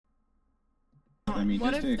I mean,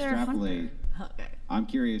 What just if to they're extrapolate, Okay. I'm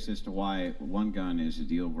curious as to why one gun is a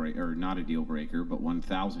deal breaker, or not a deal breaker, but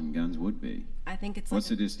 1,000 guns would be. I think it's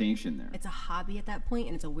What's like the distinction there? it's a hobby at that point,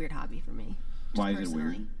 and it's a weird hobby for me. Just Why is it personally.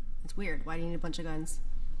 weird? It's weird. Why do you need a bunch of guns?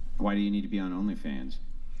 Why do you need to be on OnlyFans?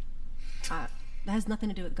 That has nothing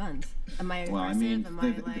to do with guns. Am I aggressive? Well, I mean, Am I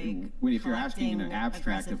like if you're asking in an collecting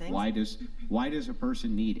abstract aggressive of things? why does a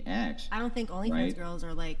person need X? I don't think OnlyFans right? girls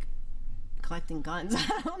are like collecting guns.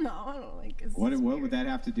 I don't know. I don't like. It's What just would weird. that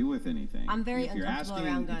have to do with anything? I'm very if you're uncomfortable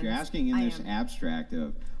asking, around If you're guns. asking in I this am. abstract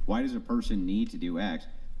of why does a person need to do X,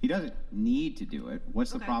 he doesn't need to do it. What's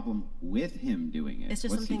the Okay. problem with him doing it? It's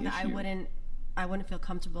just What's the something that issue? I wouldn't feel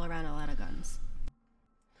comfortable around a lot of guns.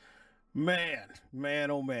 Man,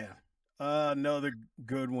 oh man. Another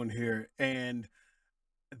good one here. And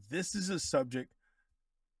this is a subject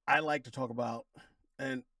I like to talk about,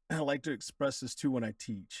 and I like to express this too when I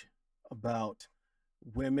teach about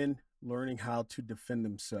women learning how to defend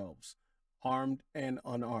themselves, armed and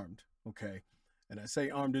unarmed. Okay. And I say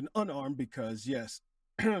armed and unarmed because, yes,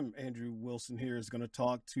 Andrew Wilson here is going to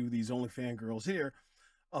talk to these OnlyFans girls here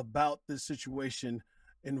about this situation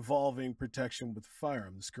involving protection with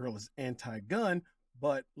firearm. This girl is anti-gun,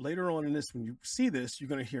 but later on in this, when you see this, you're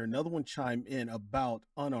going to hear another one chime in about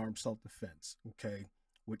unarmed self-defense, okay?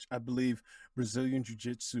 Which I believe Brazilian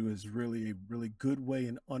Jiu-Jitsu is really a really good way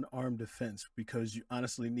in unarmed defense, because you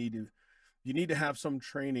honestly need to have some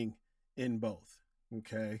training in both,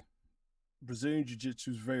 okay? Brazilian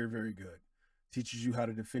Jiu-Jitsu is very, very good. Teaches you how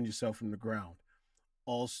to defend yourself from the ground.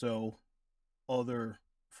 Also, other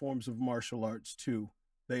forms of martial arts too,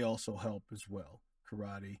 they also help as well.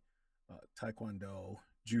 Karate, taekwondo,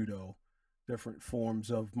 judo, different forms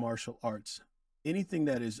of martial arts. Anything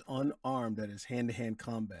that is unarmed, that is hand-to-hand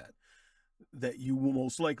combat, that you will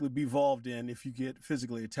most likely be involved in if you get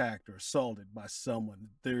physically attacked or assaulted by someone.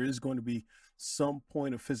 There is going to be some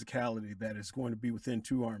point of physicality that is going to be within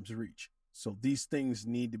 2 arms reach. So these things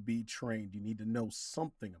need to be trained. You need to know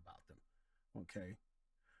something about them. Okay.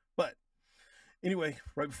 But anyway,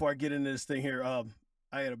 right before I get into this thing here,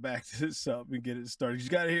 I had to back this up and get it started. You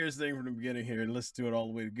got to hear this thing from the beginning here and listen to it all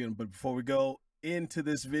the way to get. But before we go into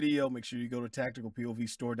this video, make sure you go to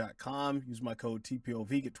tacticalpovstore.com. Use my code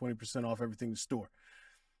TPOV, get 20% off everything in the store.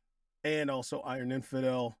 And also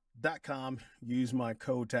ironinfidel.com. Use my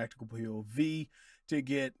code TacticalPOV to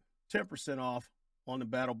get 10% off on the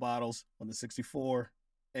battle bottles on the 64,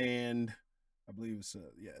 and I believe it's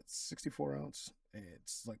it's 64 ounce.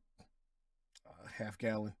 It's like a half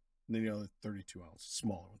gallon. And then the other 32 ounce,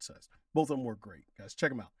 smaller one size. Both of them work great, guys.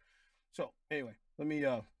 Check them out. So anyway, let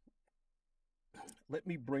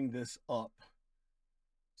me bring this up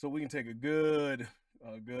so we can take a good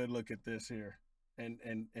look at this here and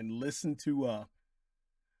listen to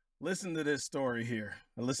this story here.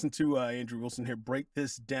 And listen to Andrew Wilson here break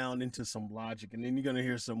this down into some logic, and then you're gonna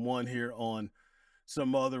hear some here on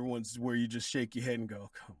some other ones where you just shake your head and go,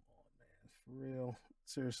 "Come on, man, for real,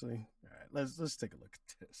 seriously." All right, let's take a look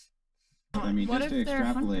at this. I mean, What just to if they're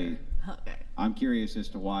extrapolate, Okay. I'm curious as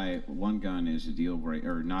to why one gun is a deal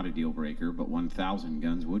breaker, or not a deal breaker, but 1,000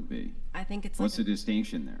 guns would be. I think it's What's like the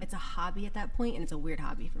distinction there? it's a hobby at that point, and it's a weird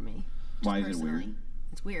hobby for me. Just Why is it personally. weird?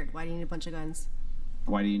 It's weird. Why do you need a bunch of guns?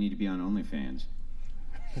 Why do you need to be on OnlyFans?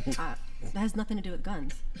 That has nothing to do with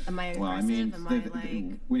guns. Am I aggressive? Well, I mean, Am I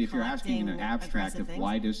like if you're asking in an collecting abstract aggressive of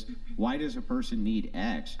things? why does a person need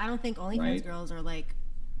X? I don't think OnlyFans right? girls are like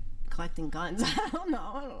collecting guns. I don't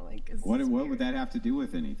know. I don't like. It's What just would weird. that have to do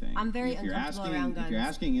with anything? I'm very if you're uncomfortable asking, around If you're guns.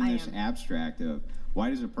 asking in I this am. abstract of why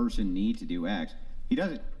does a person need to do X, he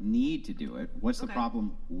doesn't need to do it. What's the Okay.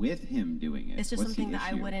 problem with him doing it? It's just What's the something that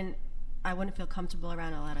I issue? wouldn't feel comfortable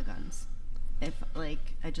around a lot of guns. If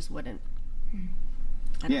like I just wouldn't.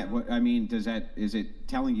 I don't Yeah, know. what I mean, is it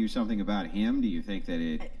telling you something about him? Do you think that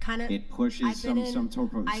it pushes I've been some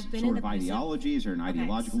sort of I've been in abusive- ideologies or an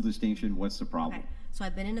ideological distinction? What's the problem? Okay, so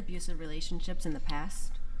I've been in abusive relationships in the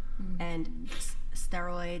past, and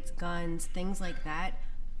steroids, guns, things like that,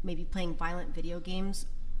 maybe playing violent video games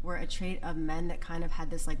were a trait of men that kind of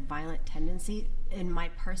had this like violent tendency. In my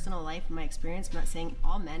personal life, my experience, I'm not saying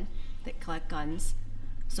all men that collect guns.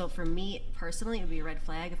 So for me personally, it would be a red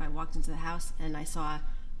flag if I walked into the house and I saw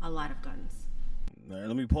a lot of guns. All right,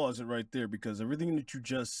 let me pause it right there, because everything that you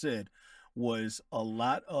just said was a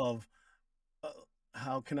lot of,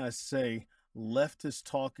 how can I say, leftist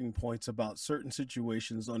talking points about certain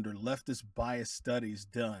situations under leftist bias studies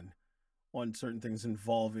done on certain things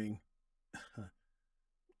involving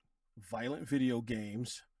violent video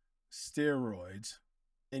games, steroids,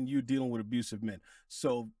 and you dealing with abusive men.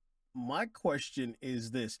 So my question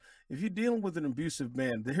is this: if you're dealing with an abusive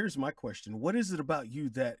man, here's my question: what is it about you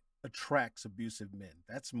that attracts abusive men?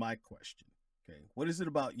 That's my question. Okay. What is it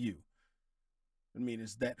about you? I mean,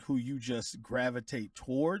 is that who you just gravitate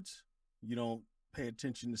towards? You don't pay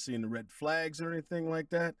attention to seeing the red flags or anything like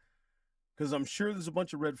that? Because I'm sure there's a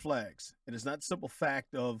bunch of red flags. And it's not the simple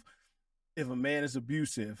fact of if a man is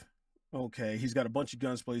abusive, okay, he's got a bunch of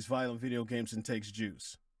guns, plays violent video games, and takes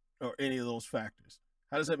juice, or any of those factors.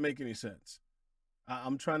 How does that make any sense?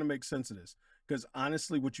 I'm trying to make sense of this. Because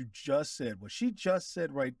honestly, what you just said, what she just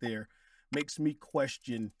said right there, makes me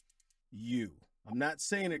question you. I'm not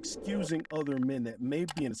saying excusing other men that may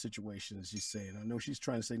be in a situation, as she's saying. I know she's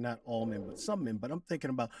trying to say not all men, but some men. But I'm thinking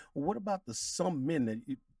about, well, what about the some men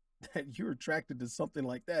that you're attracted to something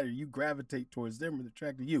like that, or you gravitate towards them and they're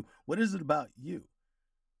attracted to you? What is it about you?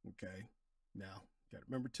 Okay. Now, got to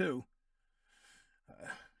remember too,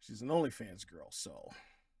 she's an OnlyFans girl, so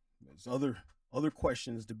there's other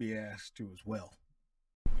questions to be asked too as well.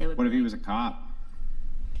 What if he was a cop?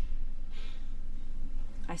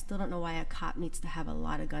 I still don't know why a cop needs to have a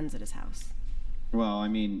lot of guns at his house. Well, I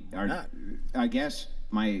mean, I guess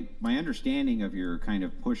my understanding of your kind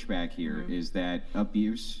of pushback here is that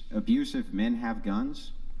abusive men have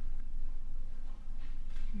guns.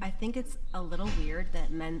 I think it's a little weird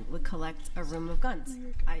that men would collect a room of guns.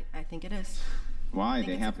 I think it is. Why?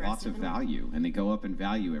 They have lots of value, and they go up in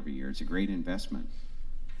value every year. It's a great investment.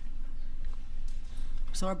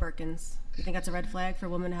 So are Birkins. You think that's a red flag for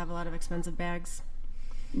women to have a lot of expensive bags?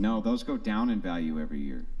 No, those go down in value every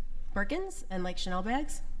year. Birkins and like Chanel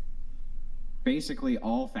bags? Basically,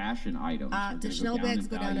 all fashion items. Do Chanel bags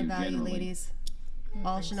go down in value, generally. ladies?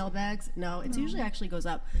 All Chanel bags? No, it's usually actually goes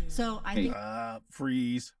up. So I think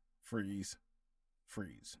freeze.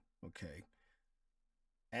 Okay.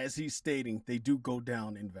 As he's stating, they do go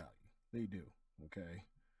down in value. They do. Okay.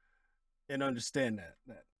 And understand that.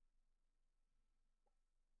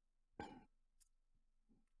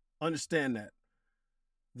 Understand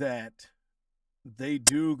that they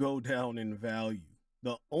do go down in value.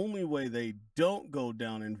 The only way they don't go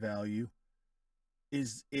down in value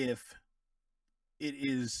is if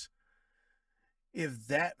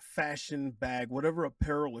that fashion bag, whatever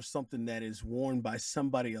apparel or something that is worn by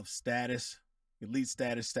somebody of status, elite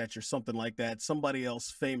stature, something like that, somebody else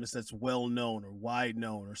famous that's well known or wide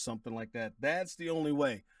known or something like that. That's the only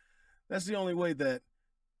way. That's the only way that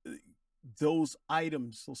those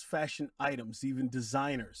items, those fashion items, even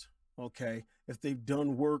designers, okay, if they've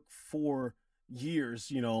done work for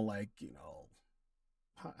years, I don't even know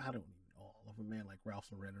all of them, man, like Ralph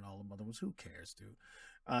Lauren and all them other ones. Who cares, dude?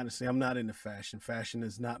 Honestly, I'm not into fashion. Fashion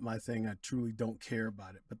is not my thing. I truly don't care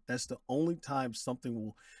about it. But that's the only time something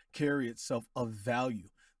will carry itself of value.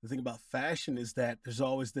 The thing about fashion is that there's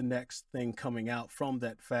always the next thing coming out from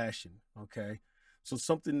that fashion, okay? So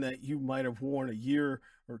something that you might have worn a year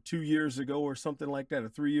or 2 years ago or something like that, or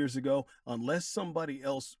 3 years ago, unless somebody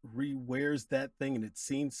else re-wears that thing and it's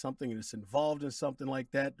seen something and it's involved in something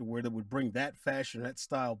like that to where they would bring that fashion, that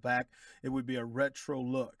style back, it would be a retro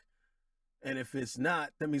look. And if it's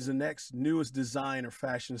not, that means the next newest design or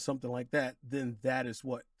fashion, something like that, then that is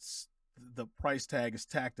what the price tag is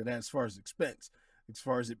tacked at as far as expense, as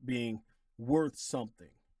far as it being worth something,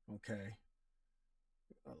 okay?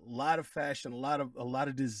 A lot of fashion, a lot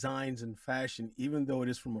of designs in fashion, even though it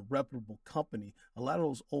is from a reputable company, a lot of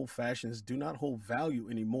those old fashions do not hold value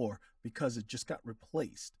anymore because it just got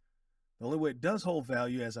replaced. The only way it does hold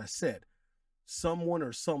value, as I said, someone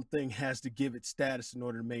or something has to give it status in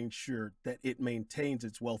order to make sure that it maintains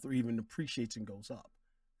its wealth or even appreciates and goes up.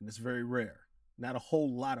 And it's very rare. Not a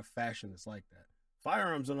whole lot of fashion is like that.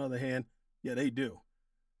 Firearms, on the other hand, yeah, they do.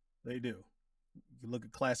 They do. You look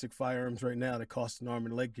at classic firearms right now that cost an arm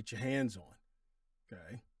and a leg to get your hands on.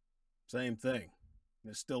 Okay. Same thing.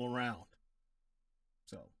 They're still around.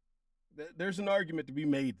 So there's an argument to be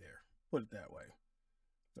made there. Put it that way.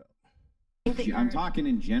 I'm talking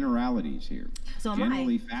in generalities here. So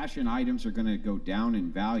generally, fashion items are going to go down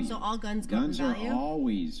in value. So all guns go up in value?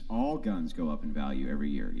 All guns go up in value every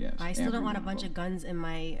year, yes. I still don't want a bunch of guns in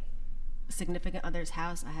my significant other's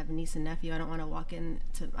house. I have a niece and nephew. I don't want to walk in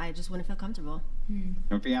I just wouldn't feel comfortable.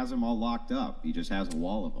 If he has them all locked up, he just has a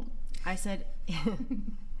wall of them. I said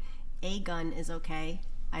a gun is okay.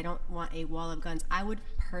 I don't want a wall of guns. I would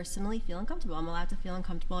personally feel uncomfortable. I'm allowed to feel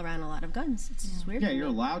uncomfortable around a lot of guns. It's just weird. Yeah, you're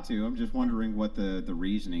allowed to. I'm just wondering what the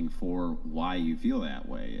reasoning for why you feel that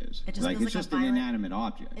way is. It just feels it's just an inanimate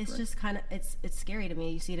object. It's right? just kind of it's scary to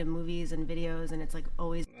me. You see it in movies and videos, and it's like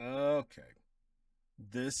always. Okay,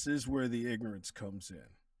 this is where the ignorance comes in.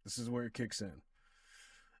 This is where it kicks in,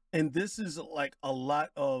 and this is like a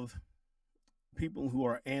lot of people who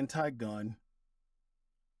are anti-gun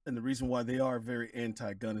and the reason why they are very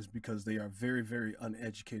anti-gun is because they are very, very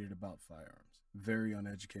uneducated about firearms, very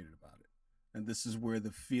uneducated about it. And this is where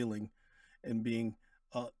the feeling and being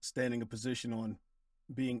standing a position on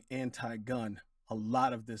being anti-gun, a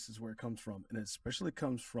lot of this is where it comes from, and it especially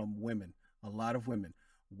comes from women, a lot of women.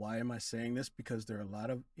 Why am I saying this? Because there are a lot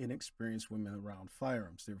of inexperienced women around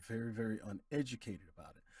firearms. They're very, very uneducated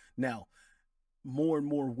about it. Now, more and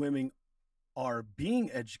more women are being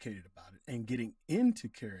educated about it and getting into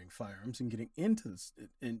carrying firearms and getting into this,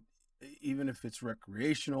 and even if it's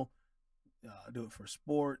recreational, do it for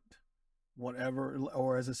sport, whatever,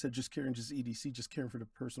 or as I said, just carrying just EDC, just carrying for the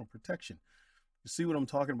personal protection. You see what I'm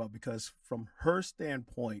talking about? Because from her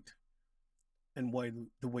standpoint and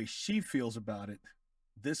the way she feels about it,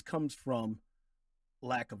 this comes from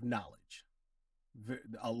lack of knowledge.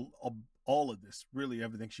 All of this, really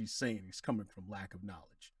everything she's saying is coming from lack of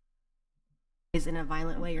knowledge. Is in a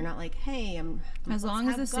violent way. You're not like, hey, as long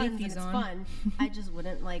as the safety's on. Fun. I just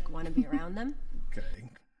wouldn't want to be around them. Okay.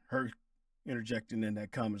 Her interjecting in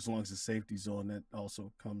that comment, as long as the safety's on, that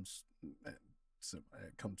also comes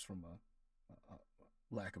from a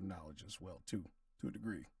lack of knowledge as well, too, to a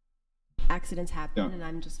degree. Accidents happen, and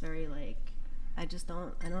I'm just very I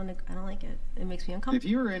don't like it. It makes me uncomfortable. If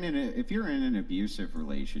you're in an abusive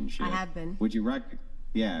relationship, I have been. Would you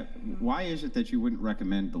why is it that you wouldn't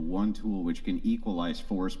recommend the one tool which can equalize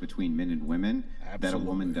force between men and women that a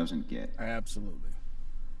woman doesn't get? Absolutely.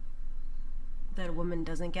 That a woman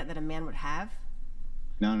doesn't get that a man would have?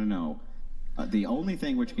 No. The only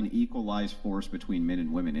thing which can equalize force between men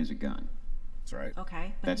and women is a gun. That's right.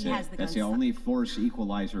 Okay, but That's he it. has the That's guns. the only force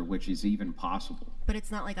equalizer which is even possible. But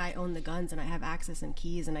it's not like I own the guns and I have access and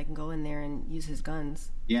keys and I can go in there and use his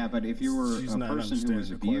guns. Yeah, but if you were She's a not person who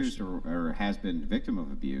was understanding the abused or has been victim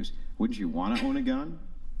of abuse, wouldn't you want to own a gun?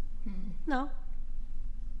 No.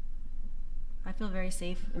 I feel very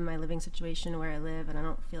safe in my living situation where I live, and I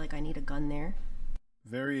don't feel like I need a gun there.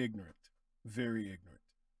 Very ignorant. Very ignorant.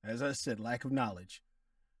 As I said, lack of knowledge,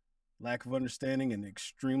 lack of understanding, and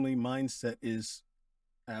extremely mindset is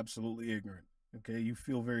absolutely ignorant. Okay, you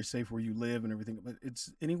feel very safe where you live and everything, but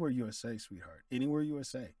it's anywhere USA, sweetheart. Anywhere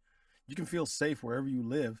USA. You can feel safe wherever you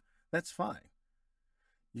live. That's fine.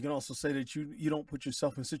 You can also say that you don't put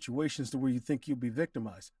yourself in situations to where you think you'll be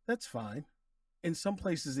victimized. That's fine. In some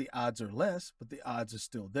places, the odds are less, but the odds are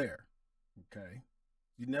still there. Okay.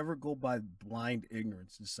 You never go by blind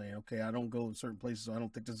ignorance and saying, okay, I don't go to certain places, so I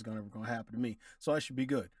don't think this is ever going to happen to me, so I should be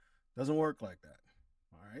good. Doesn't work like that.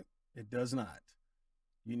 All right. It does not.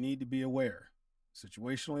 You need to be aware,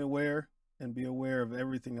 situationally aware, and be aware of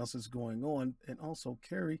everything else that's going on, and also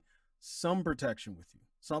carry some protection with you,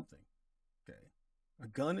 something. Okay. A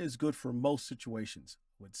gun is good for most situations.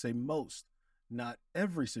 I would say most, not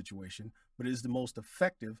every situation, but it is the most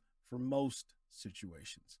effective for most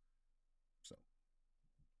situations. So.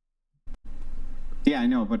 Yeah, I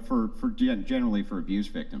know, but generally for abuse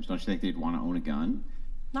victims, don't you think they'd want to own a gun?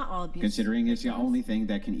 Not all abuse. Considering it's the only thing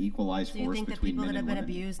that can equalize Do you force think that between people men that and have been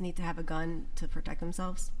women. abused need to have a gun to protect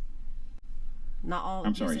themselves? Not all.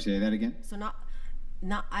 I'm sorry, say that again? So not.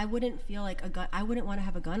 I wouldn't feel like a gun. I wouldn't want to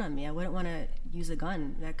have a gun on me. I wouldn't want to use a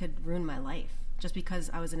gun. That could ruin my life. Just because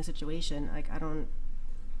I was in a situation, I wouldn't.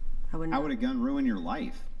 How would a gun ruin your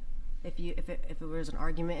life? If it was an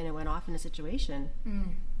argument and it went off in a situation,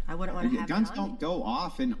 I wouldn't want to have guns it on don't me. go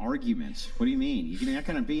off in arguments. What do you mean? You're not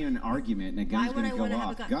going to be in an argument and a gun's going to go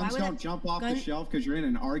off. Guns don't jump off the shelf because you're in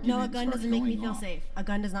an argument. No, a gun doesn't make me feel safe. A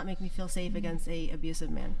gun does not make me feel safe against a abusive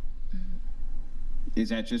man. Is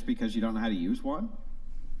that just because you don't know how to use one?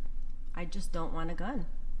 I just don't want a gun.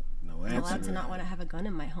 No I'm answer. allowed to not want to have a gun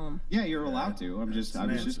in my home. Yeah, you're allowed to. I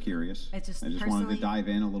was just curious. It's just I just wanted personally- to dive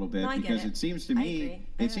in a little bit No, I get because it. it seems to I me agree.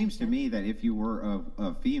 I it seems to understand. me that if you were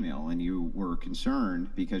a female and you were concerned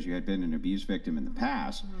because you had been an abuse victim in the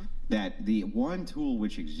past, that the one tool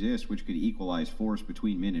which exists which could equalize force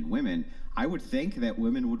between men and women, I would think that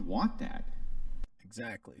women would want that.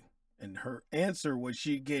 Exactly. And her answer, what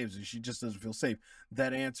she gives, is she just doesn't feel safe.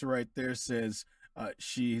 That answer right there says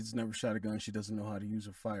she's never shot a gun. She doesn't know how to use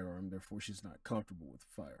a firearm. Therefore, she's not comfortable with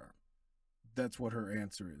a firearm. That's what her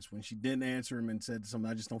answer is. When she didn't answer him and said something,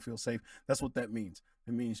 I just don't feel safe. That's what that means.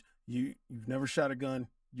 It means you've never shot a gun.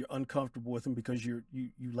 You're uncomfortable with them because you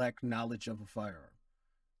lack knowledge of a firearm.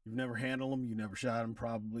 You've never handled them. You never shot them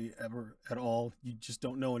probably ever at all. You just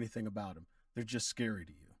don't know anything about them. They're just scary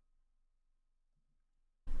to you.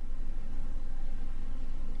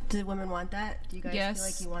 Do women want that? Do you guys feel like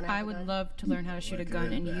Yes, you want to have I a would gun? love to learn how to shoot a Like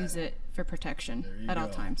gun it and bad. use it for protection There you at all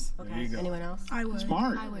go. times. There Okay. you go. Anyone else? I would.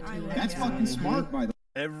 Smart. I would too. That's Yeah. fucking smart, by the way.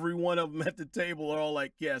 Every one of them at the table are all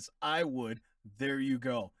like, yes, I would. There you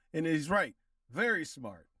go. And he's right. Very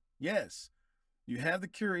smart. Yes, you have the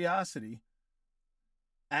curiosity,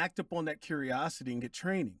 act upon that curiosity and get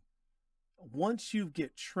training. Once you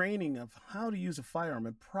get training of how to use a firearm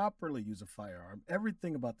and properly use a firearm,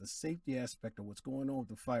 everything about the safety aspect of what's going on with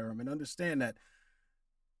the firearm, and understand that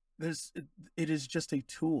it is just a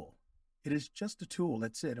tool. It is just a tool.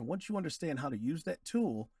 That's it. And once you understand how to use that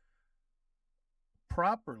tool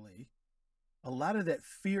properly, a lot of that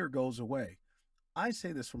fear goes away. I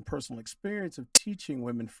say this from personal experience of teaching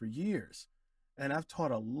women for years. And I've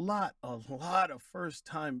taught a lot of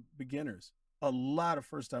first-time beginners, a lot of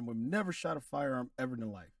first-time women, never shot a firearm ever in their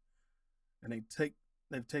life. And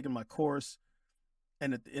they've taken my course.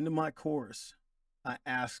 And at the end of my course, I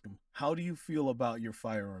ask them, how do you feel about your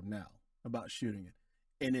firearm now, about shooting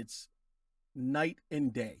it? And it's night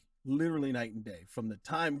and day, literally night and day. From the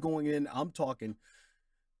time going in, I'm talking,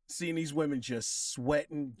 seeing these women just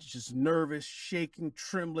sweating, just nervous, shaking,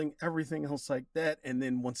 trembling, everything else like that. And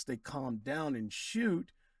then once they calm down and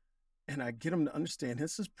shoot, and I get them to understand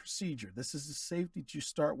this is procedure. This is the safety that you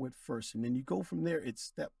start with first. And then you go from there. It's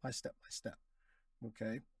step by step by step.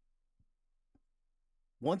 Okay.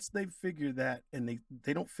 Once they figure that, and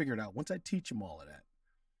they don't figure it out, once I teach them all of that,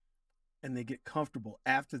 and they get comfortable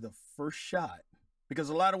after the first shot, because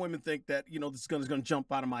a lot of women think that, this gun is going to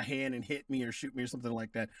jump out of my hand and hit me or shoot me or something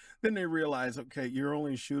like that. Then they realize, okay, you're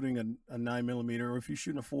only shooting a 9mm, or if you're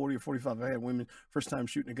shooting a 40 or 45. I had women first time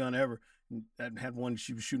shooting a gun ever. And I had one,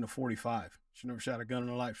 she was shooting a 45. She never shot a gun in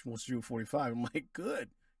her life. She wants to shoot a 45. I'm like, good.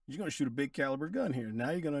 You're going to shoot a big caliber gun here.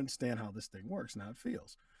 Now you're going to understand how this thing works and how it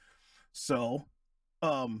feels. So,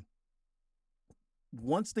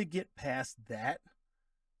 once they get past that,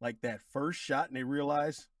 like that first shot, and they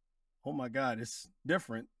realize, oh my God, it's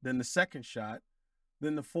different than the second shot,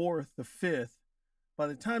 then the fourth, the fifth. By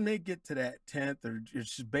the time they get to that 10th, or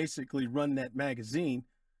just basically run that magazine,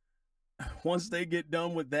 once they get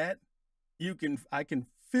done with that, I can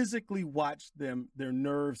physically watch them, their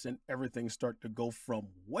nerves and everything start to go from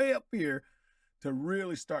way up here to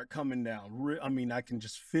really start coming down. I can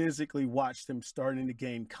just physically watch them starting to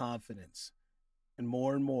gain confidence and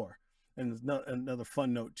more and more. And another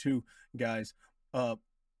fun note too, guys,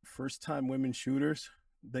 first time women shooters,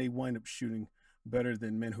 they wind up shooting better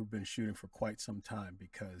than men who've been shooting for quite some time,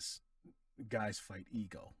 because guys fight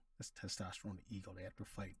ego. That's testosterone, the ego. They have to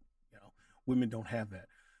fight. Women don't have that.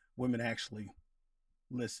 Women actually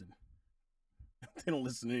listen. They don't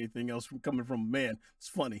listen to anything else coming from a man. It's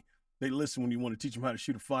funny. They listen when you want to teach them how to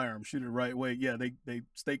shoot a firearm, shoot it the right way. Yeah, they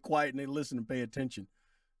stay quiet and they listen and pay attention.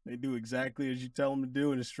 They do exactly as you tell them to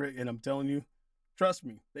do, and it's straight. And I'm telling you, trust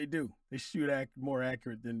me, they do. They shoot more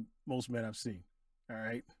accurate than most men I've seen. All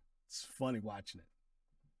right, it's funny watching it.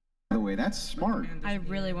 By the way, that's smart. I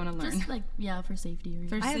really want to learn. Just for safety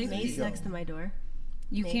reasons. I have safety. mace next to my door.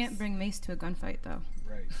 You Mace. can't bring mace to a gunfight, though.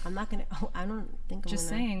 Right. I'm not gonna. Oh, I don't think I'm Just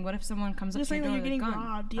gonna. saying, what if someone comes up Just to like your when door you're with a getting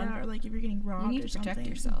gun? robbed, or like if you're getting robbed You need or to protect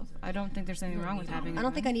something. yourself. I don't think there's anything wrong with having I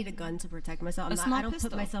don't think I need a gun to protect myself. A small I don't pistol.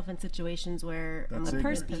 put myself in situations where I'm That's like, it.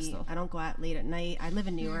 Purse gonna be- pistol. I don't go out late at night. I live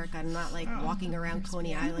in New York. I'm not like walking around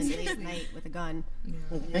Coney Island late at night with a gun.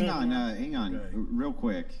 Hang on, Okay. real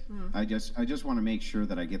quick. I just want to make sure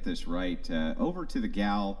that I get this right. Over to the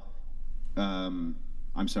gal.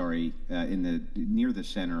 I'm sorry. Near the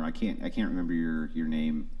center. I can't remember your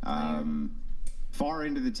name. Far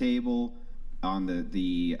into the table, on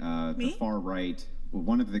the far right.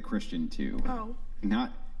 One of the Christian two. Oh.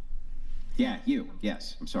 Not. Yeah, you.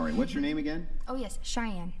 Yes. I'm sorry. What's your name again? Oh, yes,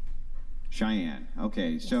 Cheyenne. Cheyenne.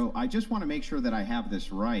 Okay, so I just want to make sure that I have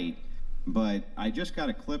this right, but I just got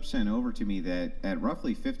a clip sent over to me that at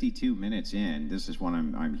roughly 52 minutes in, this is what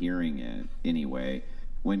I'm hearing it anyway,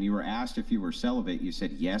 when you were asked if you were celibate, you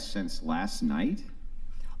said yes since last night?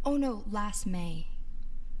 Oh, no, last May.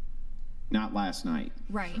 Not last night.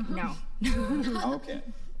 Right, no. Okay.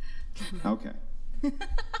 Okay.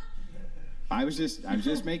 I was just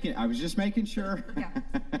making sure. Yeah.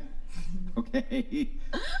 Okay.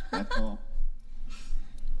 That's all.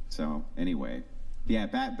 So anyway, yeah.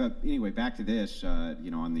 Back to this.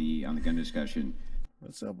 On the gun discussion.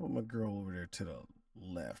 What's up with my girl over there to the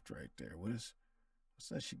left, right there? What's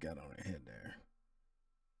that she got on her head there?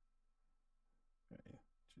 Okay.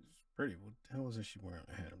 She's pretty. What the hell is that she wearing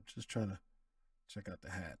on her head? I'm just trying to check out the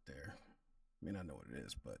hat there. I mean, I know what it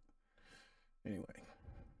is, but anyway.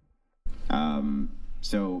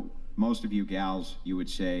 So most of you gals, you would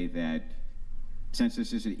say that since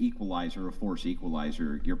this is an equalizer, a force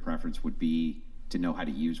equalizer, your preference would be to know how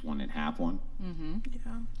to use one and have one.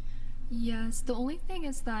 Yeah. Yes, the only thing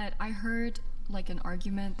is that I heard like an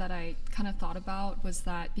argument that I kind of thought about was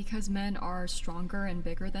that because men are stronger and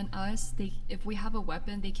bigger than us, if we have a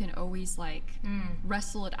weapon, they can always like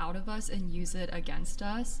wrestle it out of us and use it against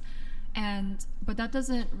us. But that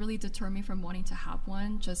doesn't really deter me from wanting to have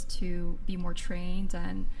one, just to be more trained.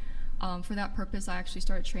 And for that purpose, I actually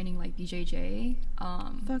started training like BJJ.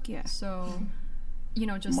 Fuck yeah. So, you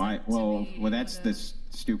know, just like, to be able that's to- the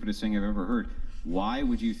stupidest thing I've ever heard. Why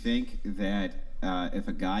would you think that if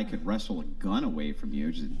a guy could wrestle a gun away from you,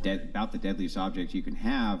 which is about the deadliest object you can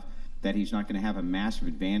have, that he's not going to have a massive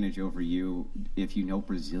advantage over you if you know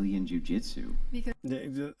Brazilian Jiu-Jitsu?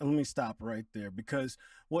 Let me stop right there, because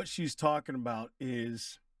what she's talking about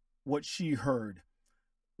is what she heard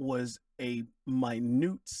was a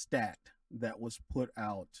minute stat that was put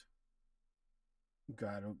out.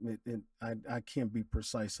 God, I can't be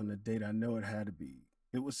precise on the date. I know it had to be.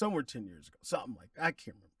 It was somewhere 10 years ago, something like that. I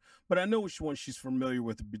can't remember, but I know which one she's familiar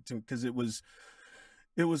with, because it was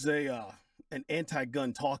an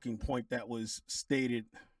anti-gun talking point that was stated.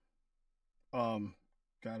 God,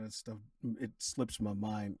 that stuff, it slips my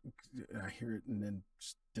mind. I hear it and then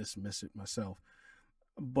just dismiss it myself.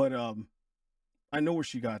 But I know where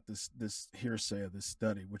she got this hearsay of this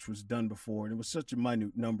study, which was done before, and it was such a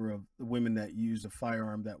minute number of the women that used a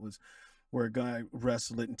firearm that was where a guy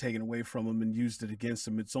wrestled it and taken away from him and used it against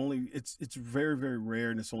him. It's very, very rare,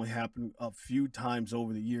 and it's only happened a few times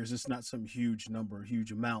over the years. It's not some huge number,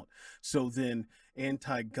 huge amount. So then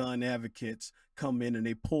anti-gun advocates come in and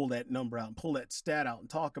they pull that number out and pull that stat out and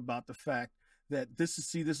talk about the fact that this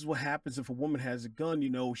is what happens if a woman has a gun. You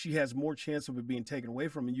know, she has more chance of it being taken away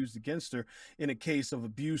from and used against her in a case of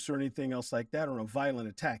abuse or anything else like that, or a violent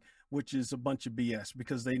attack, which is a bunch of BS,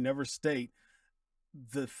 because they never state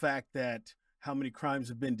the fact that how many crimes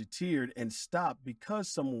have been deterred and stopped because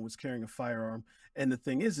someone was carrying a firearm. And the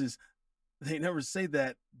thing is they never say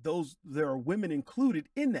that there are women included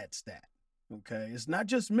in that stat. Okay. It's not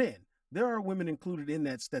just men. There are women included in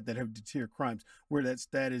that stat that have deterred crimes, where that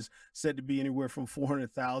stat is said to be anywhere from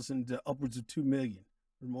 400,000 to upwards of 2 million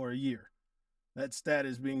or more a year. That stat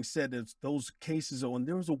is being said that those cases are, and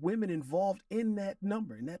there was a women involved in that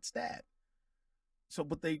number, in that stat. So,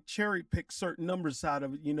 but they cherry pick certain numbers out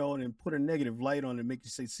of it, you know, and then put a negative light on it and make you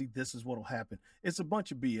say, see, this is what'll happen. It's a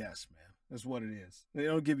bunch of BS, man. That's what it is. They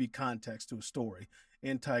don't give you context to a story.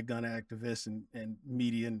 Anti-gun activists and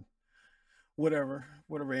media and whatever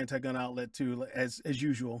anti-gun outlet too, as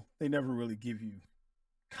usual, they never really give you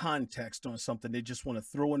context on something. They just want to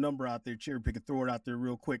throw a number out there, cherry pick it, throw it out there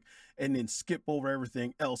real quick, and then skip over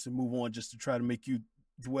everything else and move on just to try to make you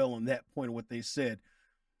dwell on that point of what they said,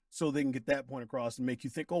 so they can get that point across and make you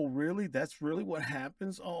think, oh, really? That's really what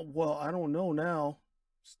happens? Oh, well, I don't know now.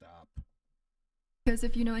 Stop. Because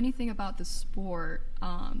if you know anything about the sport,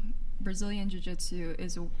 Brazilian Jiu-Jitsu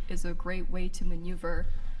is a great way to maneuver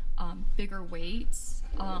bigger weights.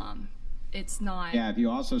 It's not. Yeah, have you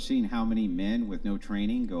also seen how many men with no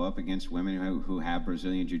training go up against women who have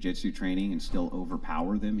Brazilian Jiu-Jitsu training and still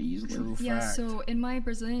overpower them easily? True Yeah, fact. so in my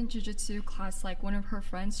Brazilian Jiu-Jitsu class, like one of her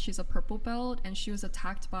friends, she's a purple belt, and she was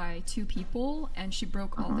attacked by 2 people, and she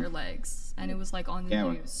broke all their legs, and it was like on the Yeah,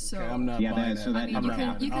 news. So Okay, I'm not Yeah, buying that, that. so that I mean, never you can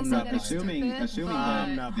happened. say that it's assuming stupid, assuming but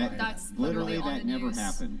I'm not buying that that's literally on that the never news.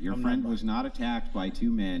 happened. Your I'm friend not was not attacked by 2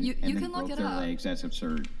 men You and then can look broke it their up. legs. That's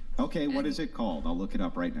absurd. Okay, what And- is it called? I'll look it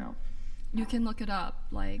up right now. You can look it up,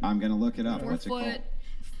 like I'm gonna look it up. 4 What's it called?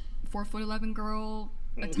 foot, 4'11" girl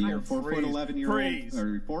Your attacked. 4'11" Freeze.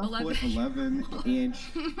 or 11.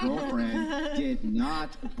 4'11" girlfriend did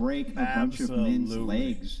not break a bunch of men's Absolutely.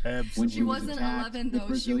 legs when Absolutely. she She was wasn't attacked 11 with though. She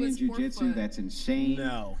Brazilian was 4 Jiu-Jitsu. foot. That's insane.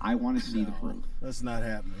 No. I want to see the No, proof. that's not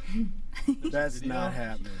happening. That's not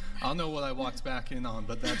happening. I don't know what I walked back in on,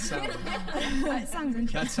 but that sounded That sounds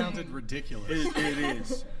interesting. that sounded ridiculous. It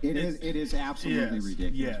is. It is absolutely Yes,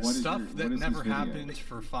 ridiculous. yes. What is Stuff your- that what is this never video? happened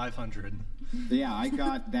for 500. Yeah, I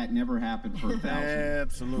got that never happened for 1,000.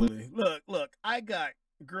 Absolutely. Look, I got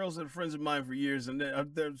girls that are friends of mine for years, and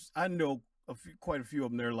I know quite a few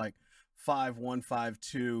of them. They're like 5'1",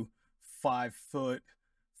 5'2", 5 foot,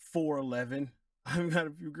 4'11". I've got a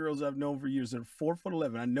few girls I've known for years that are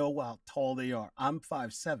 4'11". I know how tall they are. I'm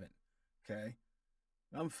 5'7". Okay,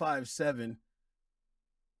 I'm 5'7".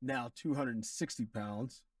 Now 260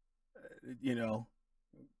 pounds. You know,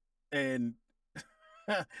 and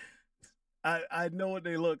I know what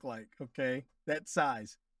they look like. Okay, that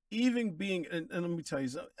size. Even being, and let me tell you,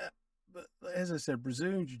 as I said,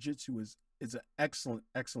 Brazilian Jiu-Jitsu is an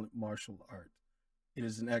excellent martial art. It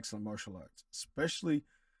is an excellent martial art, especially,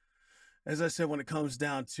 as I said, when it comes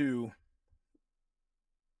down to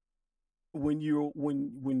when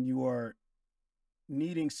you are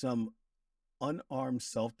needing some unarmed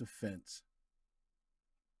self-defense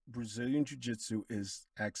Brazilian Jiu-Jitsu is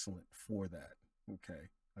excellent for that. Okay.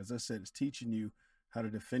 As I said, it's teaching you how to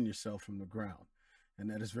defend yourself from the ground. And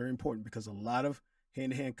that is very important because a lot of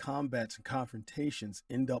hand-to-hand combats and confrontations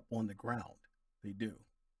end up on the ground. They do.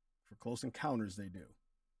 For close encounters, they do.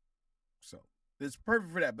 So it's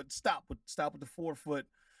perfect for that. But stop with the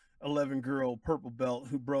 4'11" girl, purple belt,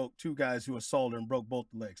 who broke two guys who assaulted her and broke both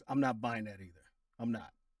the legs. I'm not buying that either. I'm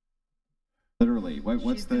not. Literally, what's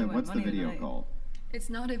She's gonna the win money video tonight. called? It's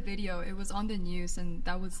not a video. It was on the news, and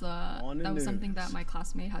that was something that news. my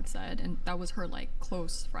classmate had said, and that was her like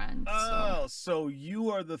close friend. Oh, so you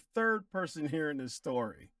are the third person hearing this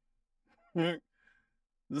story. This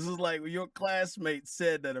is like your classmate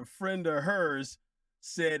said that a friend of hers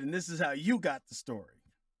said, and this is how you got the story.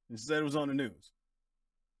 Instead, it was on the news.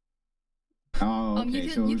 Oh, okay. You can-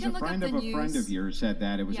 So it you was can a look up friend the of a friend news. of yours said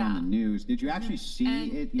that it was on the Yeah. news. Did you actually see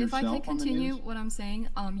And it if I yourself can on the continue news? what I'm saying,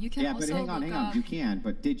 you can Yeah, also but hang on. look up. You can.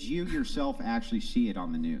 But did you yourself actually see it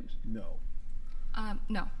on the news? No,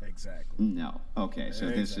 No. exactly. No. Okay. So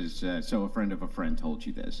this is so a friend of a friend told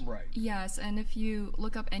you this. Right. Yes, and if you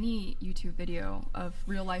look up any YouTube video of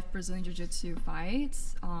real life Brazilian Jiu-Jitsu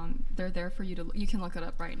fights, they're there for you to. You can look it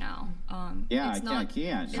up right now. Yeah, it's I not,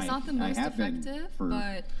 can. It's I- not the I most have been effective, for-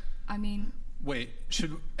 but I mean, Wait,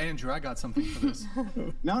 Andrew? I got something for this.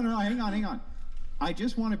 No, hang on. I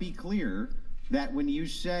just want to be clear that when you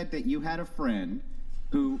said that you had a friend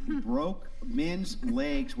who broke men's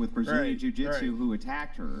legs with Brazilian Right, Jiu-Jitsu right. who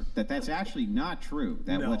attacked her, that's actually not true.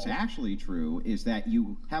 That No. what's actually true is that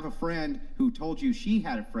you have a friend who told you she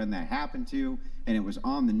had a friend that happened to, and it was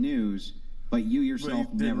on the news, but you But yourself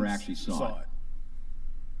you never didn't actually saw it.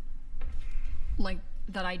 like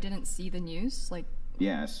that I didn't see the news. Like,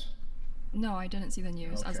 Yes. no, I didn't see the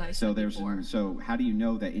news, as Okay. I So said there's before. so how do you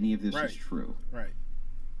know that any of this Right. is true? Right.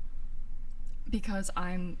 Because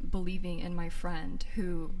I'm believing in my friend,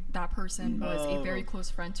 who that person was a very close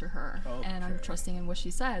friend to her, and I'm Okay. trusting in what she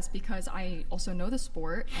says because I also know the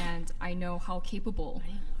sport and I know how capable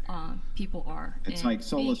people are. It's in like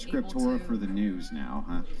sola being able scriptura to- for the news now,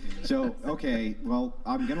 huh? So, okay, well,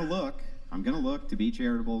 I'm gonna look to be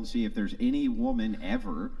charitable and see if there's any woman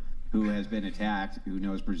ever who has been attacked who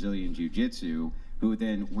knows Brazilian Jiu-Jitsu who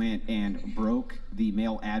then went and broke the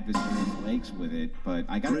male adversary's legs with it. But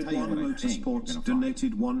I gotta Grid tell you One what I think I'm Motorsports gonna find.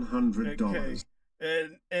 donated $100.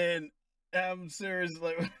 Okay. And I'm serious,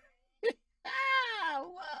 like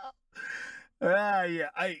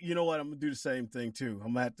yeah, you know what, I'm gonna do the same thing too.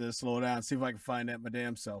 I'm gonna have to slow down, see if I can find that my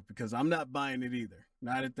damn self, because I'm not buying it either.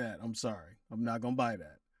 Not at that. I'm sorry. I'm not gonna buy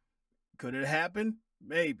that. Could it happen?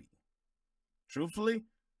 Maybe. Truthfully,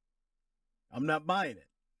 I'm not buying it.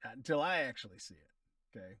 Not until I actually see it.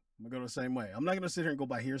 Okay. I'm gonna go the same way. I'm not gonna sit here and go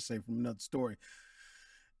by hearsay from another story.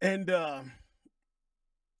 And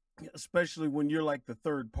especially when you're like the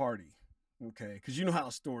third party. Okay, because you know how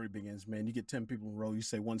a story begins, man. You get 10 people in a row, you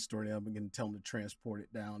say one story, now I'm going to tell them to transport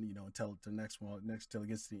it down, and tell it to the next one, next till it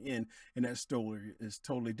gets to the end. And that story is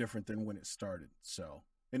totally different than when it started. So,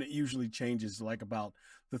 and it usually changes like about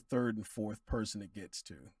the third and fourth person it gets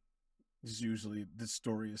to. It's usually the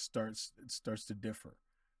story starts to differ.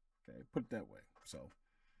 Okay, put it that way. So,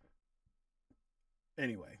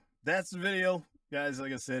 anyway, that's the video, guys.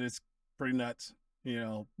 Like I said, it's pretty nuts,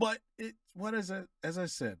 but as I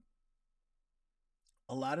said,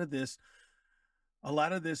 a lot of this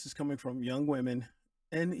is coming from young women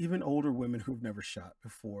and even older women who've never shot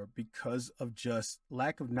before because of just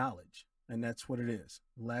lack of knowledge. And that's what it is.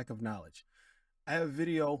 Lack of knowledge. I have a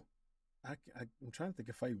video. I'm trying to think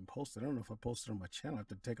if I even posted. I don't know if I posted on my channel. I have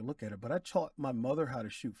to take a look at it. But I taught my mother how to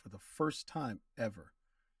shoot for the first time ever.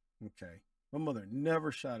 Okay. My mother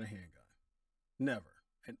never shot a handgun. Never.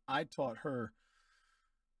 And I taught her,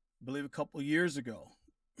 I believe, a couple of years ago.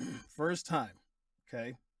 First time.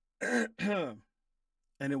 Okay.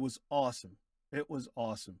 And it was awesome. It was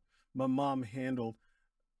awesome. My mom handled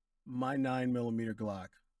my 9mm Glock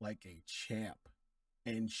like a champ.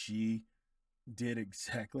 And she did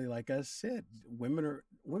exactly like I said. Women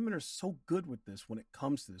are so good with this when it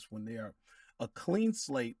comes to this. When they are a clean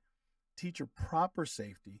slate, teach her proper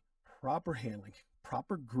safety, proper handling,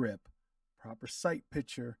 proper grip, proper sight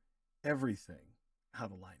picture, everything. How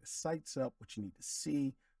to line the sights up, what you need to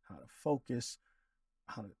see, how to focus,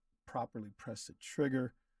 how to properly press the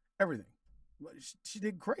trigger, everything. She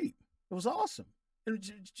did great. It was awesome. And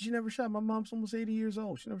she never shot. My mom's almost 80 years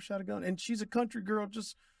old. She never shot a gun. And she's a country girl,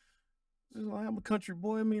 just like I'm a country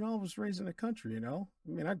boy. I mean, I was raised in the country, I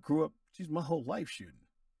mean, I grew up, she's my whole life shooting,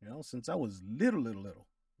 since I was little,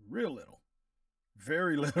 real little,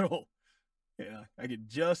 very little. Yeah, I could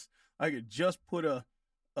just put a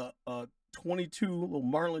 22 little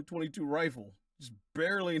Marlin 22 rifle just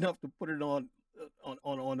barely enough to put it on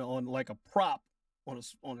like a prop on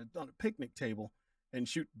a picnic table and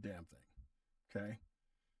shoot the damn thing. Okay,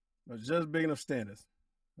 but it's just big enough standards.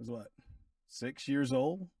 I was what, 6 years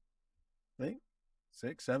old? I think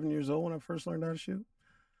 6, 7 years old when I first learned how to shoot,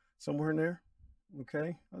 somewhere in there.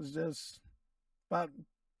 Okay, I was just about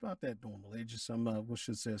that normal age. Some what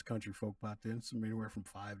should say as country folk about then, some anywhere from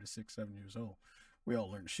 5 to 6, 7 years old. We all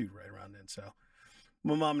learned to shoot right around then. So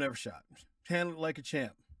my mom never shot. Handled it like a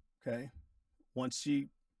champ. Okay, once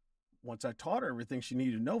I taught her everything she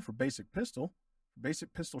needed to know for basic pistol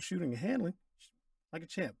shooting and handling, like a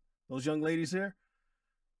champ. Those young ladies here,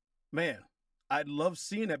 man, I love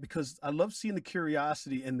seeing that because I love seeing the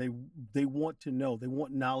curiosity, and they want to know, they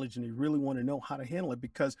want knowledge, and they really want to know how to handle it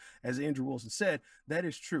because, as Andrew Wilson said, that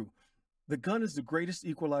is true. The gun is the greatest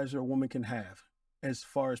equalizer a woman can have as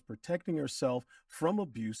far as protecting herself from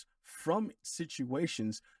abuse, from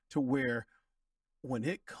situations to where when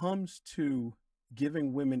it comes to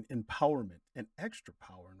giving women empowerment and extra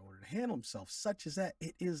power in order to handle themselves, such as that,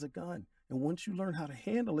 it is a gun. And once you learn how to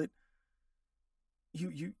handle it,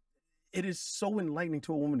 it is so enlightening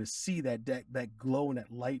to a woman to see that glow and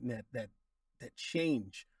that light and that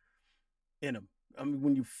change in them. I mean,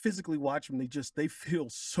 when you physically watch them, they feel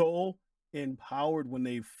so empowered when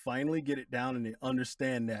they finally get it down and they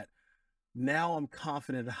understand that now I'm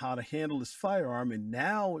confident in how to handle this firearm. And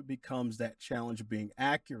now it becomes that challenge of being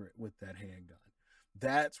accurate with that handgun.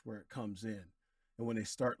 That's where it comes in. And when they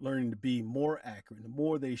start learning to be more accurate, the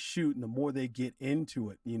more they shoot and the more they get into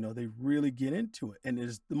it, they really get into it. And it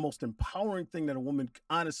is the most empowering thing that a woman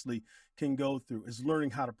honestly can go through is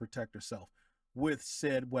learning how to protect herself with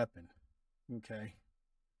said weapon. Okay.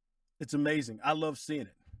 It's amazing. I love seeing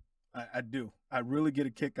it. I do. I really get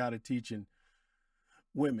a kick out of teaching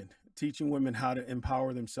women how to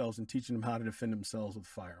empower themselves and teaching them how to defend themselves with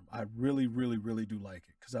firearm. I really, really, really do like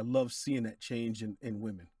it because I love seeing that change in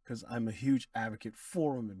women because I'm a huge advocate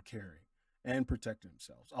for women carrying and protecting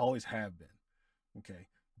themselves. Always have been. Okay.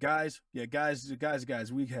 Guys,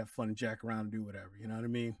 we have fun and jack around and do whatever. You know what I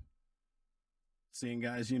mean? Seeing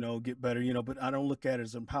guys, get better, but I don't look at it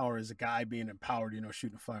as empower as a guy being empowered,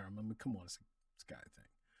 shooting a firearm. I mean, come on, it's a guy thing.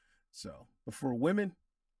 So, but for women,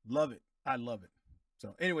 love it. I love it.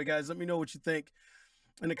 So anyway, guys, let me know what you think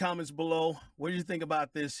in the comments below. What do you think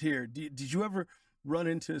about this here? Did you ever run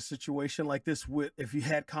into a situation like this if you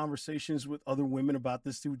had conversations with other women about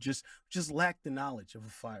this who just lack the knowledge of a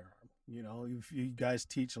firearm? If you guys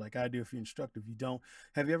teach like I do, if you instruct, if you don't,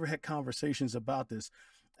 have you ever had conversations about this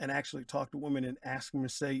and actually talk to women and ask them to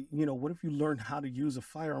say, what if you learned how to use a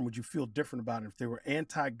firearm? Would you feel different about it if they were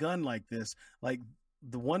anti-gun like this, like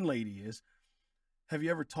the one lady is? Have you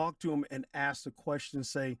ever talked to them and asked a question,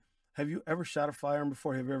 say, have you ever shot a firearm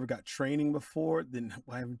before? Have you ever got training before? Then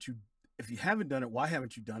why haven't you, if you haven't done it, why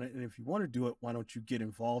haven't you done it? And if you want to do it, why don't you get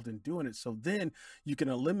involved in doing it? So then you can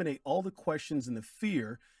eliminate all the questions and the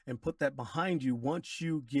fear and put that behind you once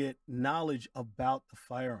you get knowledge about the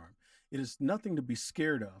firearm. It is nothing to be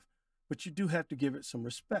scared of, but you do have to give it some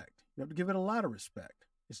respect. You have to give it a lot of respect.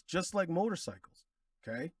 It's just like motorcycles,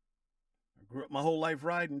 okay? I grew up my whole life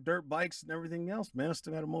riding dirt bikes and everything else. Man, I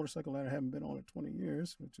still got a motorcycle that I haven't been on in 20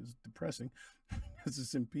 years, which is depressing because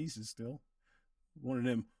it's in pieces still. One of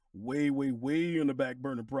them way, way, way on the back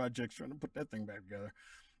burner projects trying to put that thing back together.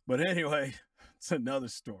 But anyway, it's another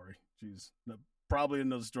story. Jeez, probably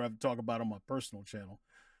another story I have to talk about on my personal channel.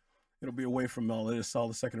 It'll be away from all this, all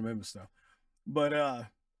the Second Amendment stuff. But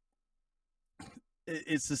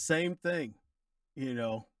it's the same thing.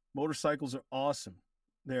 Motorcycles are awesome.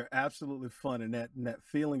 They're absolutely fun, and that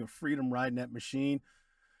feeling of freedom riding that machine,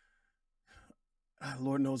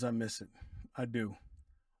 Lord knows I miss it. I do.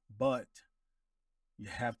 But you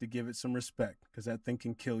have to give it some respect because that thing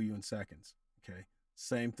can kill you in seconds, okay?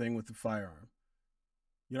 Same thing with the firearm.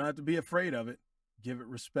 You don't have to be afraid of it. Give it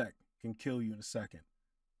respect. It can kill you in a second,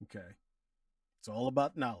 okay? It's all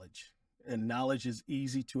about knowledge, and knowledge is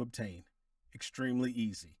easy to obtain, extremely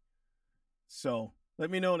easy. So let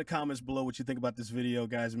me know in the comments below what you think about this video,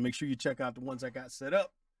 guys, and make sure you check out the ones I got set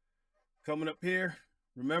up. Coming up here,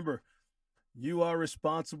 remember, you are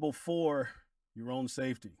responsible for your own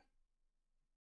safety.